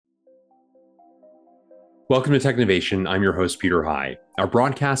Welcome to Technovation. I'm your host, Peter High. Our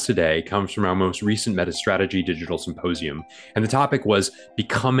broadcast today comes from our most recent Metis Strategy Digital Symposium, and the topic was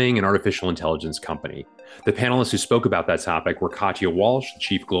becoming an artificial intelligence company. The panelists who spoke about that topic were Katia Walsh, the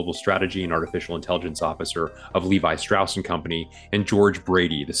Chief Global Strategy and Artificial Intelligence Officer of Levi Strauss and Company, and George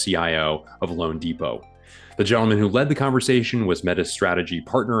Brady, the CIO of loanDepot. The gentleman who led the conversation was Metis Strategy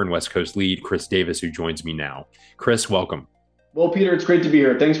Partner and West Coast Lead, Chris Davis, who joins me now. Chris, welcome. Well, Peter, it's great to be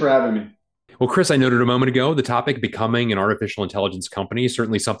here. Thanks for having me. Well, Chris, I noted a moment ago the topic becoming an artificial intelligence company is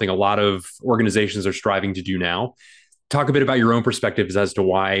certainly something a lot of organizations are striving to do now. Talk a bit about your own perspectives as to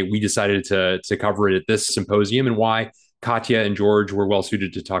why we decided to cover it at this symposium and why Katia and George were well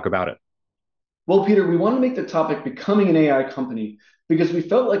suited to talk about it. Well, Peter, we want to make the topic becoming an AI company because we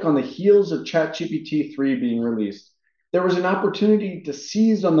felt like on the heels of ChatGPT 3 being released, there was an opportunity to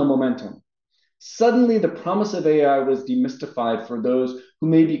seize on the momentum. Suddenly, the promise of AI was demystified for those who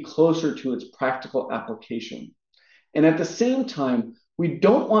may be closer to its practical application. And at the same time, we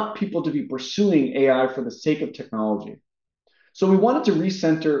don't want people to be pursuing AI for the sake of technology. So we wanted to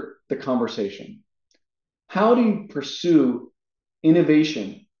recenter the conversation. How do you pursue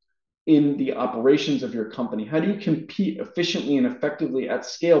innovation in the operations of your company? How do you compete efficiently and effectively at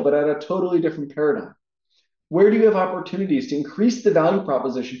scale, but at a totally different paradigm? Where do you have opportunities to increase the value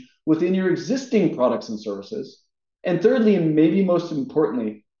proposition within your existing products and services? And thirdly, and maybe most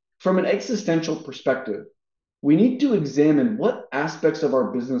importantly, from an existential perspective, we need to examine what aspects of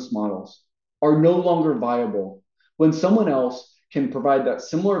our business models are no longer viable when someone else can provide that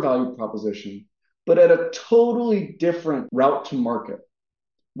similar value proposition, but at a totally different route to market.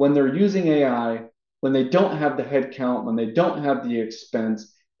 When they're using AI, when they don't have the headcount, when they don't have the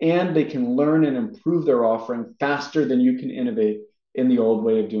expense, and they can learn and improve their offering faster than you can innovate in the old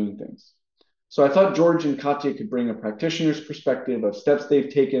way of doing things. So I thought George and Katia could bring a practitioner's perspective of steps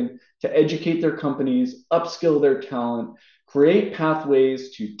they've taken to educate their companies, upskill their talent, create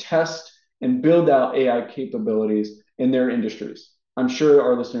pathways to test and build out AI capabilities in their industries. I'm sure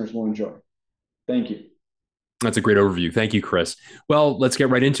our listeners will enjoy. Thank you. That's a great overview. Thank you, Chris. Well, let's get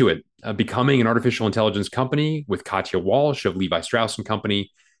right into it. Becoming an artificial intelligence company with Katia Walsh of Levi Strauss and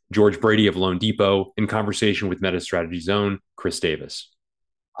Company, George Brady of loanDepot, in conversation with Metis Strategy Zone, Chris Davis.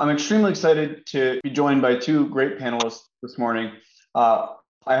 I'm extremely excited to be joined by two great panelists this morning. I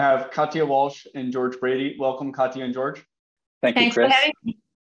have Katia Walsh and George Brady. Welcome, Katia and George. Thank you, Thanks for Chris. having me.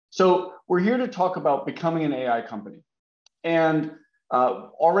 So we're here to talk about becoming an AI company. And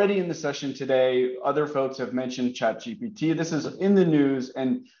already in the session today, other folks have mentioned ChatGPT. This is in the news.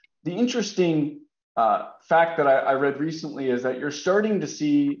 And the interesting fact that I read recently is that you're starting to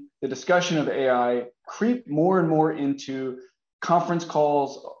see the discussion of AI creep more and more into conference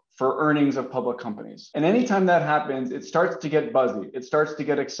calls for earnings of public companies. And anytime that happens, it starts to get buzzy. It starts to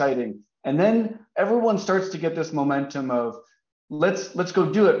get exciting. And then everyone starts to get this momentum of, let's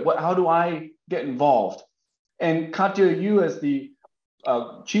go do it. How do I get involved? And Katia, you as the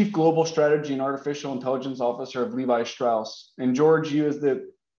Chief Global Strategy and Artificial Intelligence Officer of Levi Strauss, and George, you as the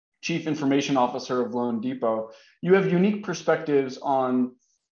Chief Information Officer of loanDepot, you have unique perspectives on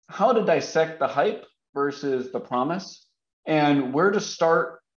how to dissect the hype versus the promise, and where to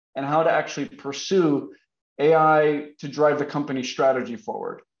start and how to actually pursue AI to drive the company strategy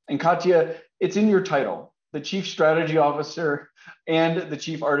forward. And Katia, it's in your title, the Chief Strategy Officer and the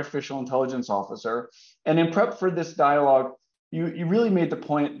Chief Artificial Intelligence Officer. And in prep for this dialogue, you really made the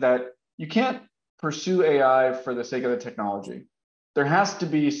point that you can't pursue AI for the sake of the technology. There has to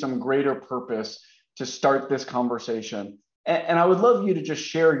be some greater purpose to start this conversation. And I would love you to just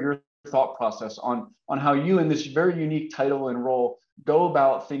share your thought process on how you, in this very unique title and role, go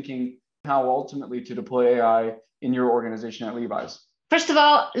about thinking how ultimately to deploy AI in your organization at Levi's. First of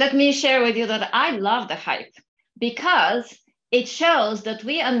all, let me share with you that I love the hype because it shows that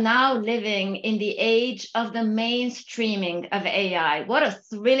we are now living in the age of the mainstreaming of AI. What a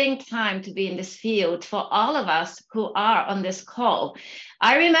thrilling time to be in this field for all of us who are on this call.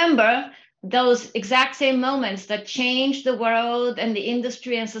 I remember those exact same moments that changed the world and the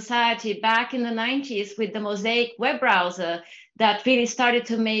industry and society back in the 90s with the Mosaic web browser that really started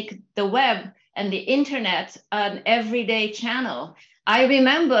to make the web and the internet an everyday channel. I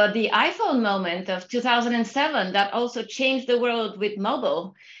remember the iPhone moment of 2007 that also changed the world with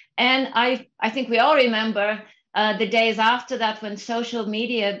mobile. And I think we all remember the days after that when social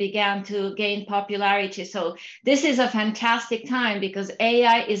media began to gain popularity. So this is a fantastic time because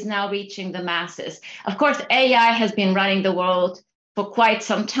AI is now reaching the masses. Of course, AI has been running the world for quite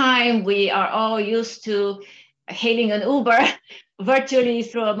some time. We are all used to hailing an Uber virtually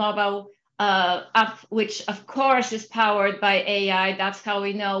through a mobile app, which of course is powered by AI. That's how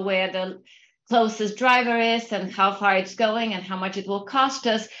we know where the closest driver is and how far it's going and how much it will cost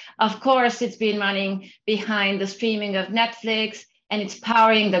us. Of course, it's been running behind the streaming of Netflix, and it's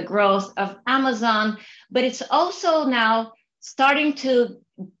powering the growth of Amazon, but it's also now starting to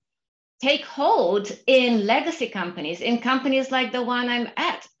take hold in legacy companies, in companies like the one I'm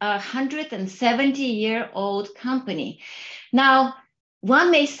at, a 170-year-old company. Now,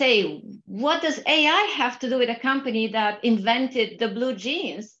 one may say, what does AI have to do with a company that invented the blue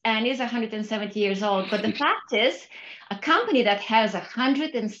jeans and is 170 years old? But the fact is, a company that has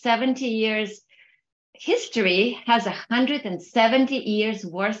 170 years history has 170 years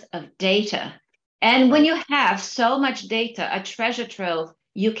worth of data. And when you have so much data, a treasure trove,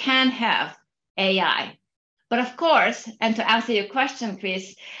 you can have AI. But of course, and to answer your question,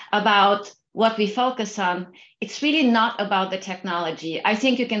 Chris, about what we focus on, it's really not about the technology. I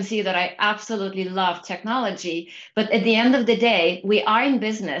think you can see that I absolutely love technology, but at the end of the day, we are in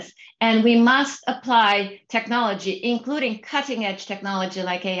business and we must apply technology, including cutting edge technology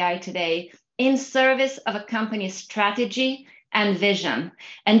like AI today, in service of a company's strategy and vision.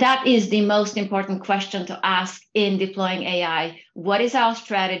 And that is the most important question to ask in deploying AI. What is our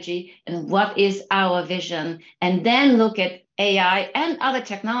strategy and what is our vision? And then look at AI and other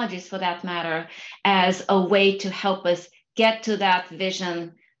technologies for that matter as a way to help us get to that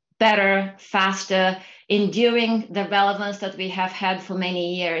vision better, faster, enduring the relevance that we have had for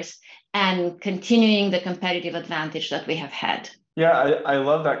many years and continuing the competitive advantage that we have had. Yeah, I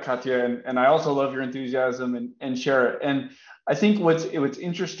love that, Katia, and I also love your enthusiasm and share it. And I think what's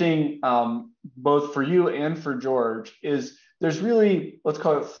interesting, both for you and for George, is there's really, let's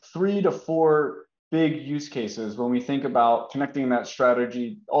call it 3 to 4 big use cases when we think about connecting that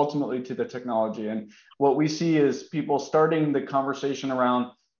strategy ultimately to the technology. And what we see is people starting the conversation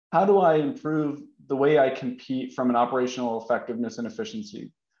around, how do I improve the way I compete from an operational effectiveness and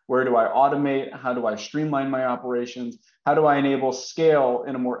efficiency? Where do I automate? How do I streamline my operations? How do I enable scale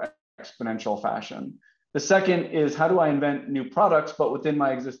in a more exponential fashion? The second is, how do I invent new products, but within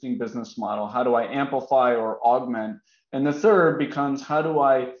my existing business model? How do I amplify or augment? And the third becomes, how do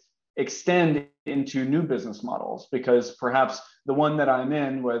I extend into new business models? Because perhaps the one that I'm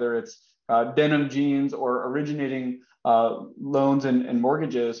in, whether it's denim jeans or originating loans and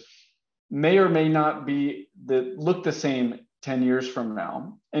mortgages, may or may not look the same 10 years from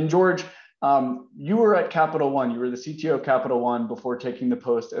now. And George, you were at Capital One. You were the CTO of Capital One before taking the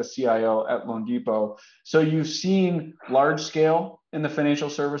post as CIO at loanDepot. So you've seen large scale in the financial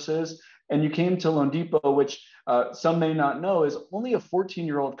services, and you came to loanDepot, which some may not know is only a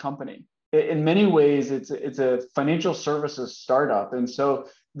 14-year-old company. In many ways, it's a financial services startup. And so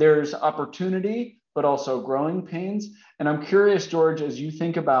there's opportunity, but also growing pains. And I'm curious, George, as you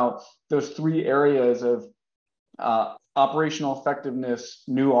think about those 3 areas of operational effectiveness,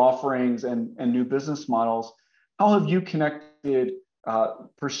 new offerings, and new business models, how have you connected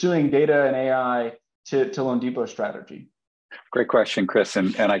pursuing data and AI to loanDepot's strategy? Great question, Chris.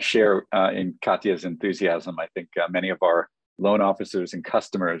 And I share in Katia's enthusiasm. I think many of our loan officers and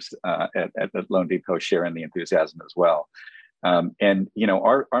customers at loanDepot share in the enthusiasm as well. And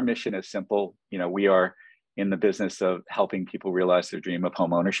our mission is simple. We are in the business of helping people realize their dream of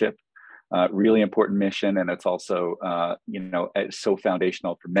home ownership. Really important mission, and it's also it's so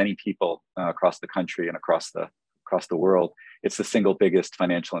foundational for many people across the country and across the world. It's the single biggest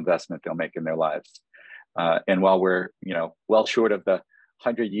financial investment they'll make in their lives. And while we're well short of the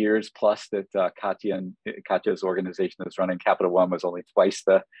 100 years plus that Katia's organization is running, Capital One was only twice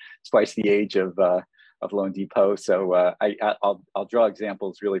the age of loanDepot. So I'll draw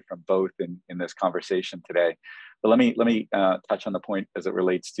examples really from both in this conversation today. But let me touch on the point as it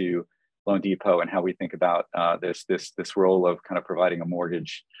relates to loanDepot and how we think about this role of kind of providing a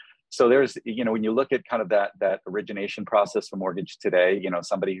mortgage. So there's, when you look at kind of that origination process for mortgage today,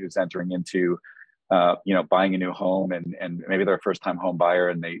 somebody who's entering into, buying a new home and maybe they're a first-time home buyer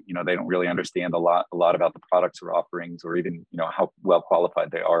and they don't really understand a lot about the products or offerings or even, how well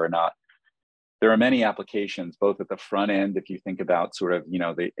qualified they are or not. There are many applications, both at the front end, if you think about sort of,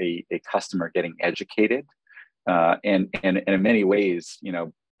 a customer getting educated, and in many ways,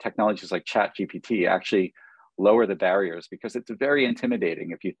 technologies like ChatGPT actually lower the barriers because it's very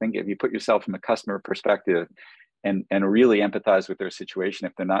intimidating. If you put yourself from a customer perspective and really empathize with their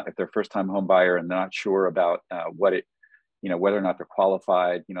situation, if they're first-time home buyer and they're not sure about whether or not they're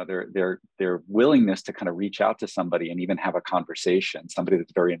qualified, their willingness to kind of reach out to somebody and even have a conversation, somebody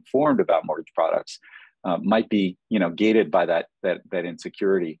that's very informed about mortgage products, might be, gated by that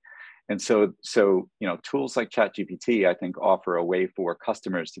insecurity. And so tools like ChatGPT, I think, offer a way for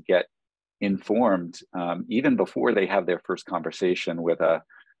customers to get informed even before they have their first conversation with a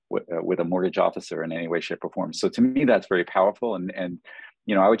with a mortgage officer in any way, shape, or form. So to me, that's very powerful. And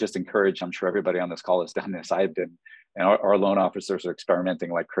I would just encourage, I'm sure everybody on this call has done this. I've been, and our loan officers are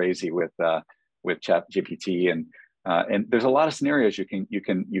experimenting like crazy with ChatGPT, and there's a lot of scenarios you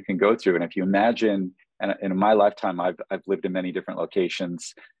can go through. And if you imagine, and in my lifetime, I've lived in many different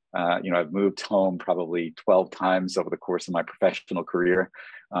locations. I've moved home probably 12 times over the course of my professional career,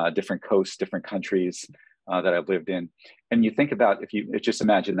 different coasts, different countries that I've lived in. And you think about, if you just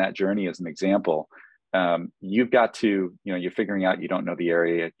imagine that journey as an example, you've got to, you're figuring out, you don't know the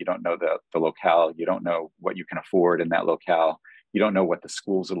area, you don't know the locale, you don't know what you can afford in that locale, you don't know what the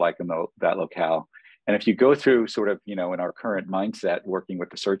schools are like in that locale. And if you go through sort of, in our current mindset, working with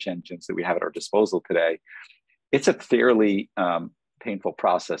the search engines that we have at our disposal today, it's a fairly painful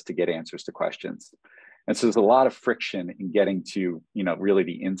process to get answers to questions. And so there's a lot of friction in getting to, really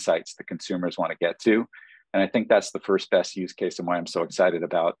the insights that consumers want to get to. And I think that's the first best use case, and why I'm so excited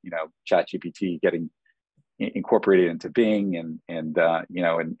about, ChatGPT getting incorporated into Bing and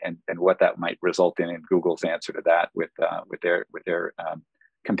what that might result in Google's answer to that with their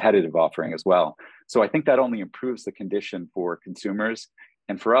competitive offering as well. So I think that only improves the condition for consumers,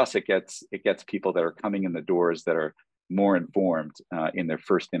 and for us, it gets people that are coming in the doors that are more informed in their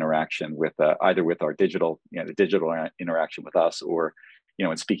first interaction with either with our digital, the digital interaction with us, or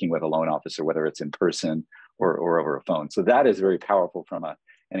in speaking with a loan officer, whether it's in person or over a phone. So that is very powerful from an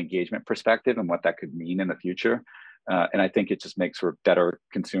engagement perspective and what that could mean in the future. And I think it just makes for better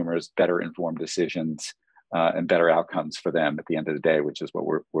consumers, better informed decisions, and better outcomes for them at the end of the day, which is what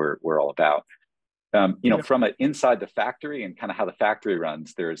we're all about. From inside the factory and kind of how the factory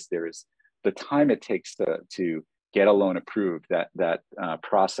runs, there's the time it takes to get a loan approved, that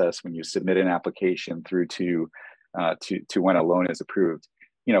process when you submit an application through to when a loan is approved.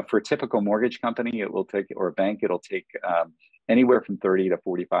 For a typical mortgage company, it will take, or a bank, it'll take anywhere from 30 to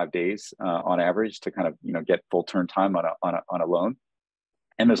 45 days on average to kind of get full turn time on a loan.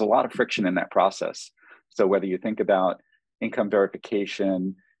 And there's a lot of friction in that process. So whether you think about income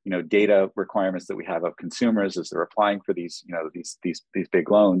verification, data requirements that we have of consumers as they're applying for these big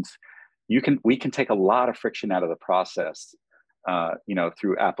loans, we can take a lot of friction out of the process,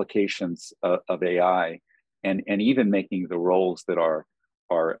 through applications of AI, and even making the roles that our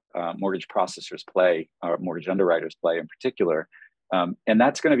mortgage processors play, our mortgage underwriters play in particular. And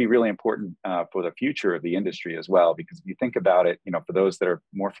that's going to be really important for the future of the industry as well, because if you think about it, for those that are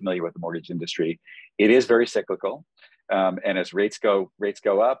more familiar with the mortgage industry, it is very cyclical. And as rates go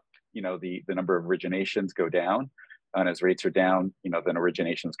up, the number of originations go down. And as rates are down, then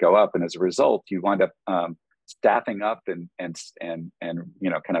originations go up. And as a result, you wind up staffing up and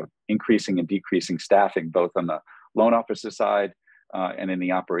kind of increasing and decreasing staffing, both on the loan officer side and in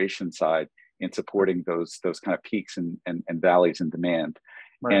the operation side, in supporting those kind of peaks and valleys in demand.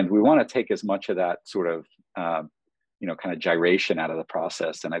 Right. And we want to take as much of that sort of kind of gyration out of the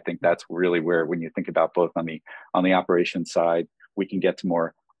process. And I think that's really where, when you think about both on the operations side, we can get to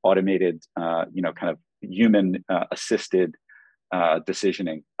more automated, kind of human assisted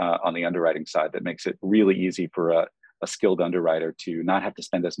decisioning on the underwriting side, that makes it really easy for a skilled underwriter to not have to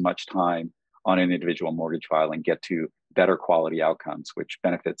spend as much time on an individual mortgage file and get to better quality outcomes, which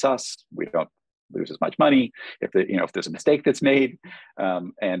benefits us. We don't lose as much money if there's a mistake that's made,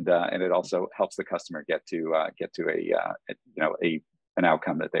 and it also helps the customer get to an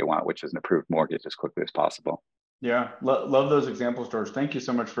outcome that they want, which is an approved mortgage, as quickly as possible. Yeah, love those examples, George. Thank you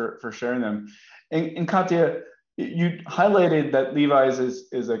so much for sharing them. And Katia, you highlighted that Levi's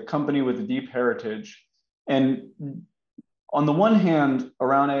is a company with a deep heritage. And on the one hand,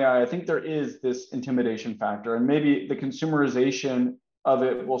 around AI, I think there is this intimidation factor, and maybe the consumerization of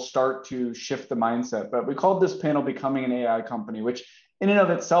it will start to shift the mindset. But we called this panel Becoming an AI Company, which in and of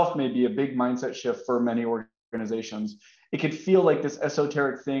itself may be a big mindset shift for many organizations. It could feel like this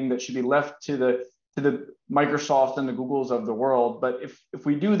esoteric thing that should be left to the Microsoft and the Googles of the world. But if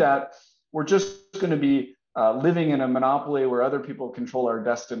we do that, we're just going to be living in a monopoly where other people control our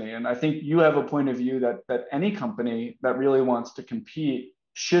destiny. And I think you have a point of view that any company that really wants to compete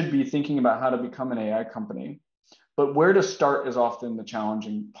should be thinking about how to become an AI company. But where to start is often the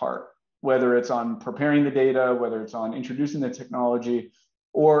challenging part, whether it's on preparing the data, whether it's on introducing the technology,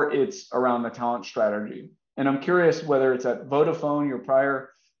 or it's around the talent strategy. And I'm curious whether it's at Vodafone, your prior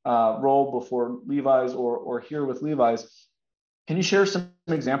role before Levi's, or here with Levi's. Can you share some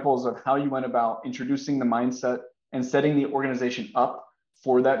examples of how you went about introducing the mindset and setting the organization up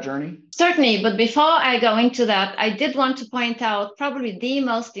for that journey? Certainly, but before I go into that, I did want to point out probably the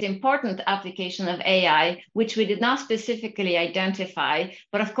most important application of AI, which we did not specifically identify,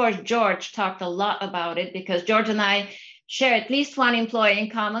 but of course, George talked a lot about it, because George and I share at least one employee in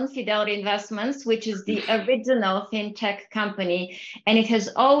common, Fidelity Investments, which is the original fintech company. And it has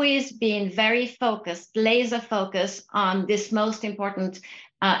always been very focused, laser focused on this most important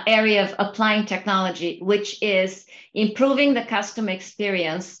area of applying technology, which is improving the customer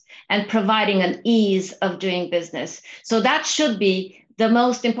experience and providing an ease of doing business. So that should be the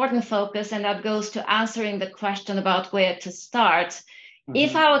most important focus, and that goes to answering the question about where to start.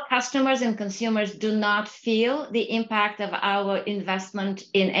 If our customers and consumers do not feel the impact of our investment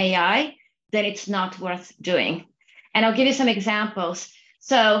in AI, then it's not worth doing. And I'll give you some examples.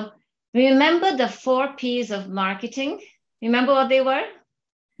 So remember the 4 Ps of marketing? Remember what they were?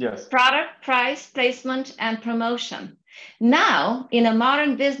 Yes. Product, price, placement, and promotion. Now, in a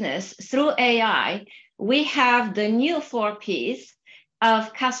modern business, through AI, we have the new 4 Ps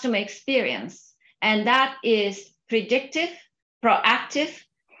of customer experience, and that is predictive, proactive,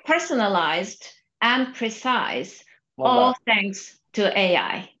 personalized, and precise, all thanks to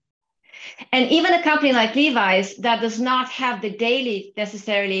AI. And even a company like Levi's that does not have the daily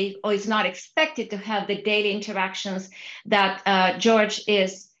necessarily, or is not expected to have the daily interactions that George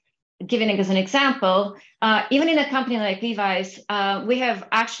is giving as an example, even in a company like Levi's, we have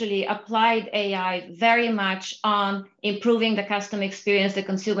actually applied AI very much on improving the customer experience, the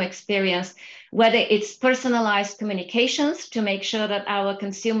consumer experience, whether it's personalized communications to make sure that our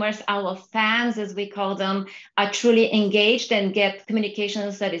consumers, our fans, as we call them, are truly engaged and get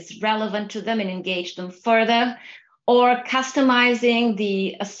communications that is relevant to them and engage them further, or customizing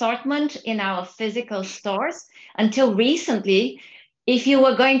the assortment in our physical stores. Until recently, if you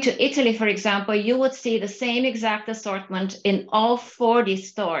were going to Italy, for example, you would see the same exact assortment in all 40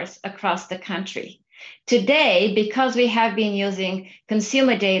 stores across the country. Today, because we have been using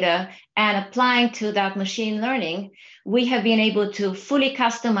consumer data and applying to that machine learning, we have been able to fully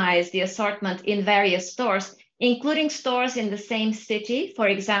customize the assortment in various stores, including stores in the same city. For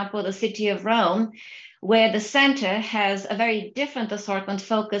example, the city of Rome, where the center has a very different assortment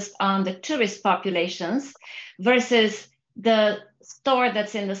focused on the tourist populations versus the store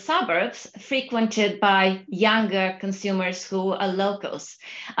that's in the suburbs frequented by younger consumers who are locals.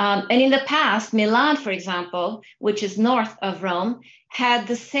 And in the past, Milan, for example, which is north of Rome, had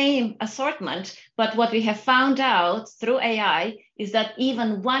the same assortment. But what we have found out through AI is that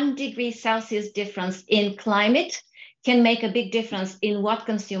even 1 degree Celsius difference in climate can make a big difference in what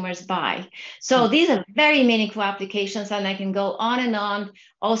consumers buy. So these are very meaningful applications, and I can go on and on.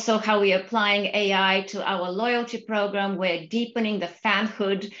 Also, how we're applying AI to our loyalty program. We're deepening the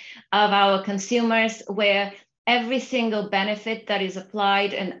fanhood of our consumers, where every single benefit that is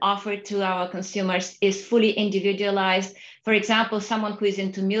applied and offered to our consumers is fully individualized. For example, someone who is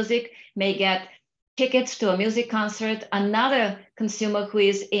into music may get tickets to a music concert. Another consumer who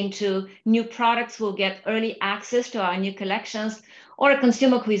is into new products will get early access to our new collections, or a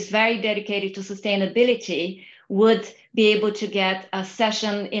consumer who is very dedicated to sustainability would be able to get a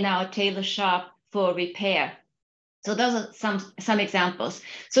session in our tailor shop for repair. So those are some examples.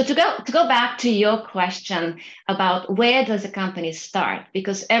 So to go back to your question about where does a company start,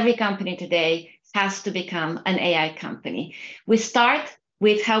 because every company today has to become an AI company. We start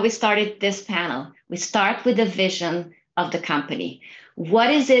with how we started this panel. We start with the vision of the company.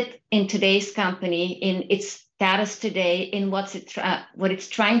 What is it in today's company, in its status today, in what it's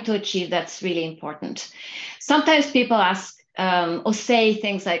trying to achieve? That's really important. Sometimes people ask or say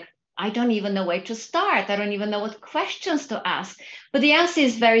things like, I don't even know where to start. I don't even know what questions to ask. But the answer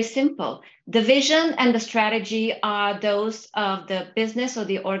is very simple. The vision and the strategy are those of the business or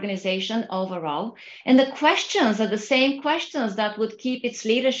the organization overall. And the questions are the same questions that would keep its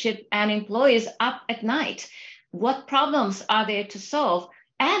leadership and employees up at night. What problems are there to solve?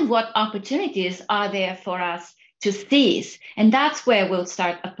 And what opportunities are there for us to seize? And that's where we'll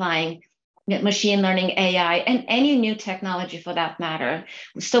start applying machine learning, AI, and any new technology for that matter.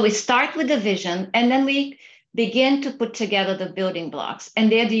 So we start with the vision, and then we begin to put together the building blocks.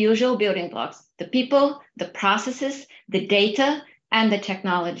 And they're the usual building blocks: the people, the processes, the data, and the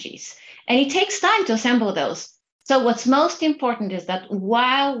technologies. And it takes time to assemble those. So what's most important is that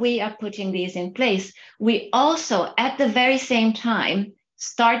while we are putting these in place, we also, at the very same time,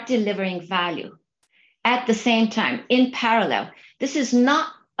 start delivering value. At the same time, in parallel. This is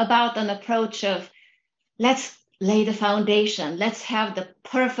not about an approach of, let's lay the foundation, let's have the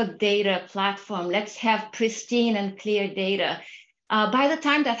perfect data platform, let's have pristine and clear data. By the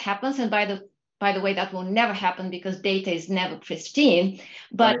time that happens, and by the way, that will never happen because data is never pristine,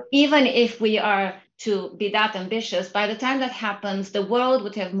 but right. Even if we are to be that ambitious, by the time that happens, the world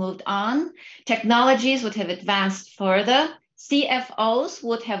would have moved on, technologies would have advanced further, CFOs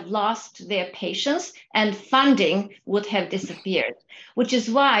would have lost their patience and funding would have disappeared, which is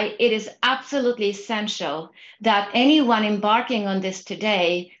why it is absolutely essential that anyone embarking on this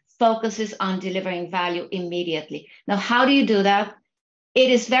today focuses on delivering value immediately. Now, how do you do that? It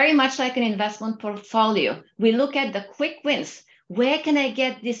is very much like an investment portfolio. We look at the quick wins. Where can I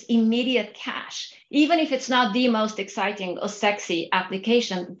get this immediate cash? Even if it's not the most exciting or sexy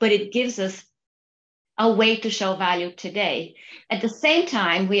application, but it gives us a way to show value today. At the same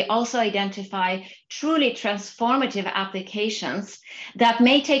time, we also identify truly transformative applications that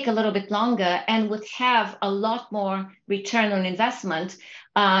may take a little bit longer and would have a lot more return on investment.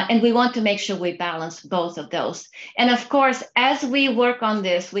 And we want to make sure we balance both of those. And of course, as we work on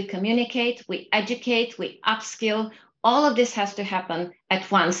this, we communicate, we educate, we upskill. All of this has to happen at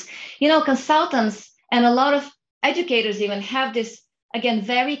once. You know, consultants and a lot of educators even have this, again,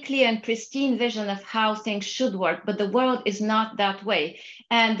 very clear and pristine vision of how things should work, but the world is not that way.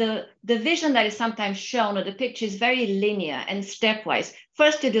 And the vision that is sometimes shown or the picture is very linear and stepwise.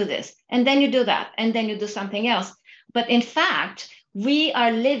 First you do this, and then you do that, and then you do something else. But in fact, we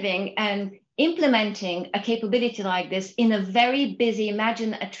are living and implementing a capability like this in a very busy,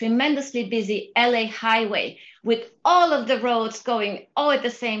 imagine a tremendously busy LA highway with all of the roads going all at the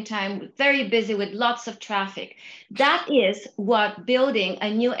same time, very busy with lots of traffic. That is what building a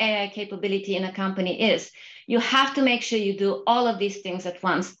new AI capability in a company is. You have to make sure you do all of these things at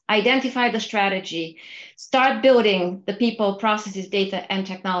once. Identify the strategy, start building the people, processes, data, and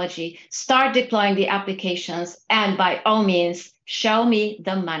technology, start deploying the applications, and by all means, show me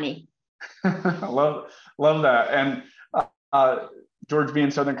the money. love that. And George, being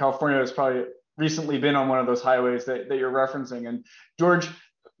in Southern California, has probably recently been on one of those highways that you're referencing. And George,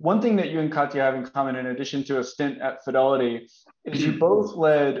 one thing that you and Katia have in common, in addition to a stint at Fidelity, is you both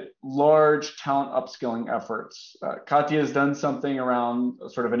led large talent upskilling efforts. Katia has done something around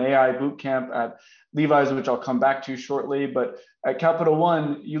sort of an AI boot camp at Levi's, which I'll come back to shortly. But at Capital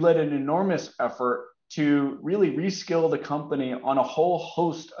One, you led an enormous effort to really reskill the company on a whole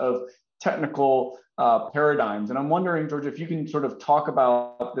host of technical paradigms. And I'm wondering, George, if you can sort of talk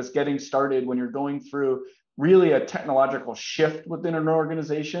about this getting started when you're going through really a technological shift within an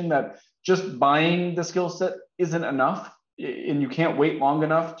organization, that just buying the skill set isn't enough, and you can't wait long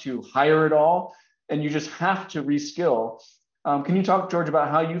enough to hire it all, and you just have to reskill. Can you talk, George, about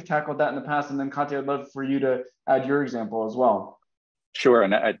how you've tackled that in the past? And then Katia, I'd love for you to add your example as well. Sure,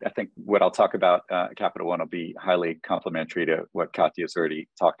 and I think what I'll talk about Capital One will be highly complementary to what Katia's already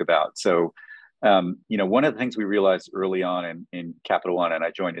talked about. So, one of the things we realized early on in Capital One, and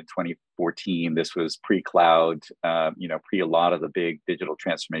I joined in 2014, this was pre-cloud, pre a lot of the big digital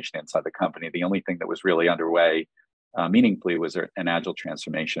transformation inside the company. The only thing that was really underway meaningfully was an agile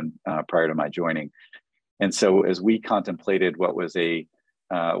transformation prior to my joining. And so as we contemplated what was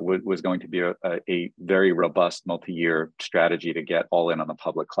was going to be a very robust multi-year strategy to get all in on the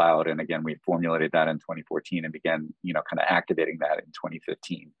public cloud. And again, we formulated that in 2014 and began, kind of activating that in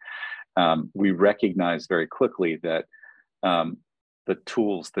 2015. We recognized very quickly that the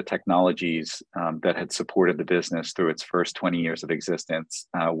tools, the technologies that had supported the business through its first 20 years of existence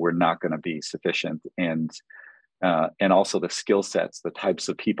were not going to be sufficient. And also the skill sets, the types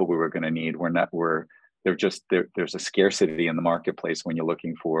of people we were going to need there's a scarcity in the marketplace when you're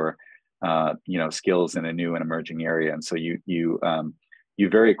looking for skills in a new and emerging area. And so you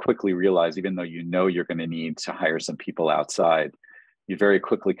very quickly realize, even though you're going to need to hire some people outside, you very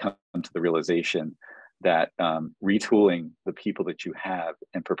quickly come to the realization that retooling the people that you have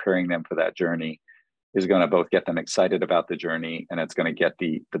and preparing them for that journey is going to both get them excited about the journey, and it's going to get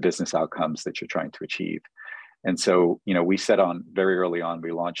the business outcomes that you're trying to achieve. And so, we set on very early on,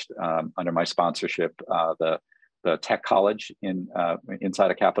 we launched under my sponsorship, the tech college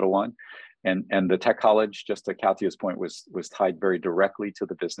inside of Capital One. And the tech college, just to Katia's point, was tied very directly to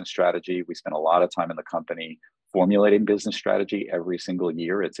the business strategy. We spent a lot of time in the company formulating business strategy every single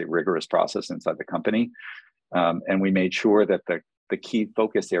year. It's a rigorous process inside the company. And we made sure that the key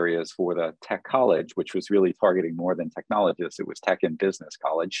focus areas for the tech college, which was really targeting more than technologists, it was tech and business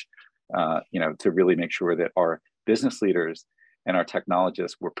college, to really make sure that our business leaders and our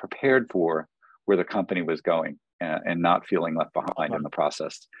technologists were prepared for where the company was going and not feeling left behind in the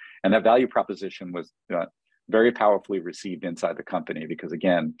process. And that value proposition was very powerfully received inside the company, because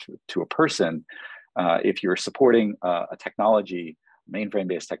again, to a person, if you're supporting a technology,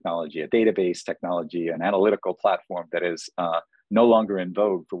 mainframe-based technology, a database technology, an analytical platform that is no longer in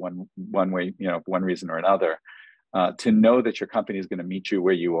vogue for one way, one reason or another, to know that your company is going to meet you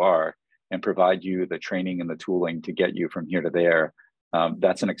where you are and provide you the training and the tooling to get you from here to there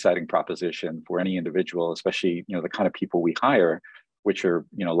That's an exciting proposition for any individual, especially, the kind of people we hire, which are,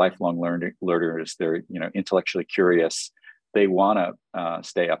 lifelong learners. They're, intellectually curious. They want to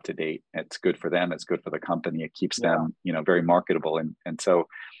stay up to date. It's good for them. It's good for the company. It keeps them, very marketable. And so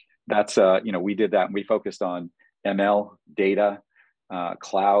that's, we did that. And we focused on ML, data,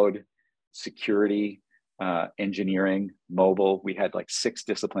 cloud, security, engineering, mobile. We had like 6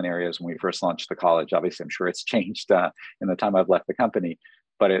 discipline areas when we first launched the college. Obviously, I'm sure it's changed in the time I've left the company,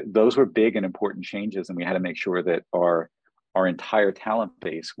 but those were big and important changes. And we had to make sure that our entire talent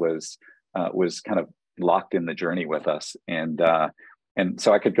base was kind of locked in the journey with us. And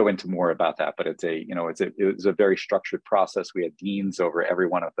so I could go into more about that, but it was a very structured process. We had deans over every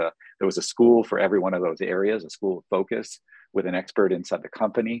one of there was a school for every one of those areas, a school of focus with an expert inside the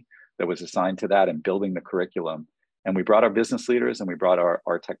company that was assigned to that and building the curriculum. And we brought our business leaders and we brought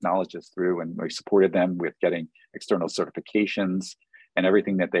our technologists through, and we supported them with getting external certifications and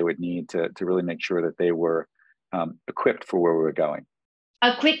everything that they would need to really make sure that they were equipped for where we were going.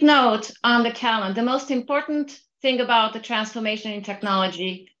 A quick note on the calendar. The most important thing about the transformation in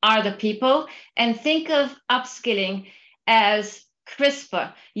technology are the people, and think of upskilling as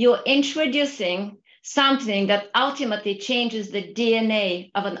CRISPR. You're introducing something that ultimately changes the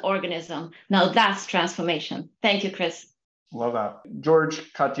DNA of an organism. Now that's transformation. Thank you, Chris. Love that.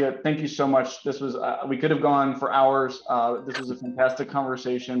 George, Katia, thank you so much. This was, we could have gone for hours. This was a fantastic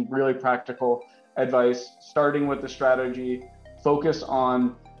conversation, really practical advice, starting with the strategy, focus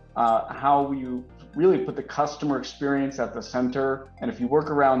on how you really put the customer experience at the center. And if you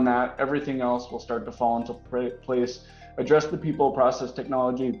work around that, everything else will start to fall into place. Address the people, process,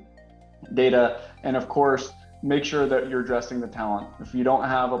 technology, data, and of course, make sure that you're addressing the talent. If you don't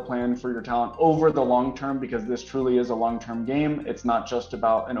have a plan for your talent over the long term, because this truly is a long-term game, it's not just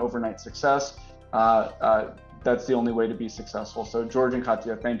about an overnight success, that's the only way to be successful. So George and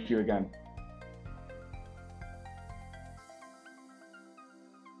Katia, thank you again.